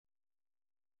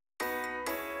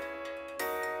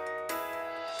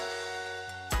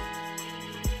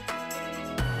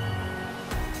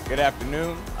Good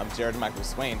afternoon, I'm Jared Michael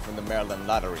Swain from the Maryland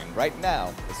Lottery, and right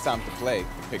now it's time to play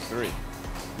the Pick 3.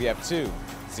 We have 2,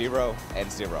 0,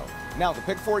 and 0. Now the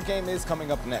Pick 4 game is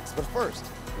coming up next, but first,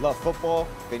 love football?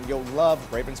 Then you'll love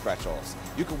Raven Scratch-Offs.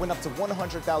 You can win up to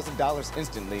 $100,000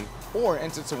 instantly or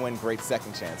enter to win great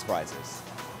second chance prizes.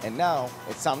 And now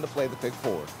it's time to play the Pick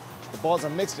 4. The balls are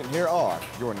mixed and here are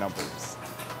your numbers.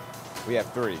 We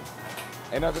have 3,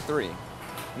 another 3,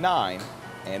 9,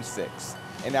 and 6.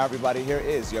 And now everybody, here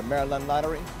is your Maryland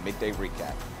Lottery Midday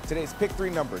Recap. Today's Pick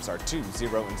 3 numbers are 2,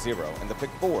 0, and 0, and the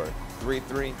Pick 4, 3,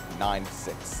 3, 9,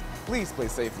 6. Please play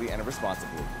safely and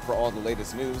responsibly. For all the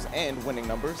latest news and winning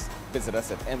numbers, visit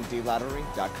us at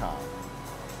mdlottery.com.